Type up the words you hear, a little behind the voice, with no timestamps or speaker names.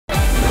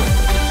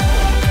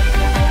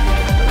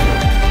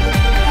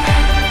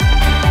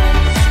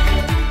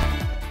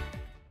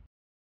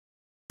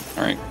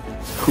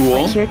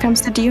Cool. Here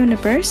comes the Dio in a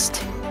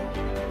burst.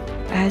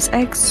 As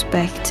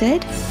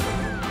expected.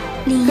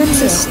 Good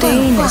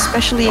sustain,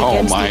 especially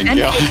against my the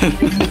god.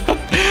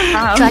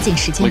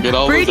 Look at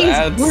all those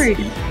ads.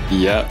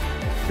 Yep.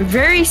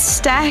 Very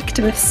stacked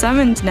with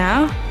summons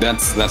now.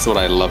 That's what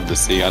I love to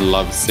see. I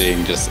love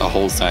seeing just a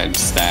whole side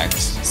stacked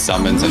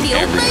summons and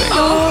everything.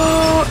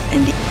 Oh,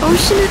 and the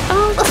ocean is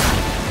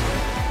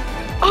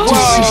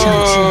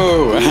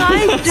Whoa!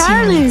 My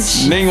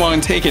damage!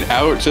 Ningguang take it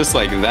out just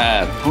like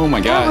that. Oh my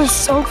gosh. That was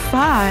so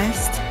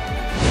fast.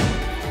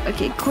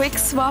 Okay, quick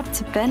swap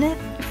to Bennett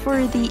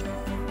for the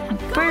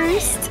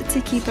burst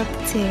to keep up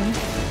the team.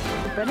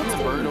 The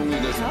bird only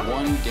does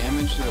 1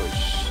 damage though.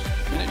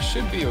 And it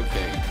should be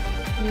okay.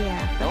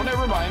 Yeah. No,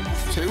 never mind.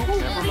 2.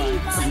 Never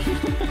mind.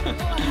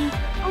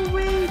 Oh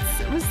wait,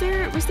 was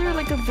there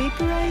like a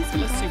vaporize?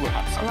 Let's see what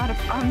happens. A lot of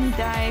Omni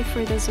die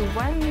for this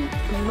one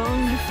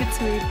lone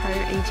Fitsui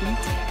Pirate agent.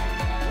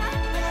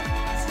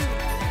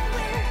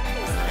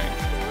 Alright.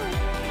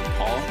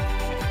 Paul?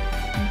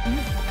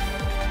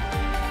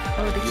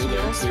 Oh, the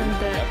heals from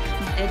the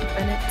dead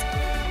Bennett.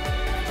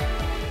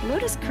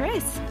 Lotus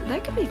Chris,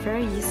 that could be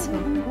very useful.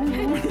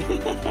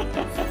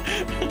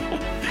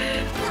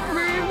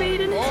 Mermaid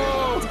in his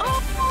hands.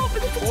 Oh,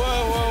 but it's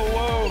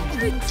Whoa.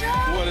 Good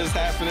job. What is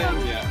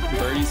happening? Yeah.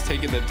 Birdie's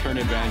taking the turn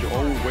advantage.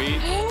 Oh,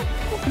 wait.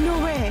 No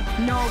way.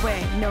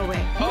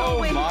 Oh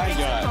my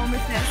god.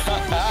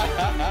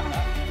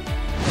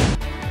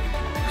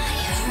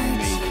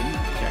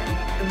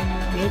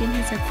 Maiden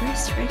has her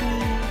burst ready.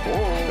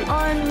 Oh.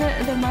 On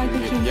the Margo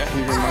King. Yeah,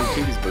 here's Margo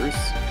King's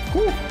burst.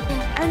 Cool.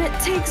 And it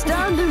takes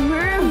down the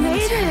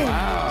Mermaiden.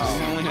 Wow.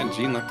 They only had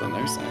Jean left on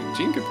their side.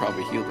 Jean could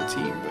probably heal the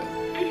team, but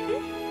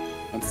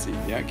let's see.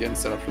 Yeah, getting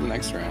set up for the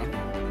next round.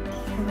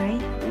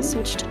 Alright,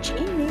 switch to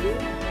Jean maybe?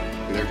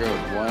 There goes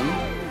 1.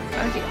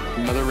 Okay.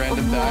 Another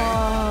random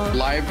die.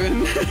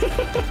 Liven.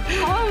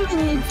 How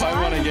many Find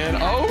one again.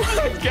 Oh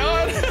my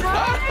god.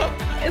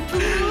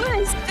 Blue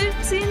has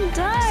 15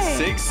 die.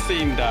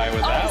 16 die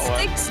with that one.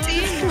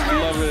 16. I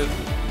love it.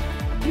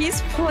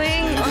 He's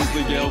playing This is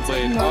the Gale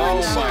blade.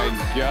 Oh my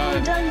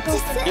god. I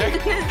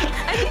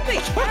think they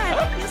can.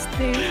 Yes,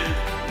 they.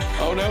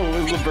 Oh no,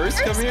 was the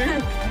burst come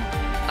here?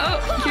 Oh,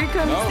 here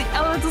comes the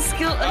elemental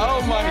skill.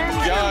 Oh my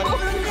god. Oh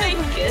my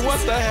goodness. What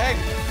the heck?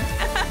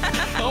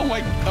 Oh my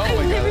I've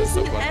god. never That's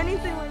so seen funny.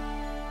 anything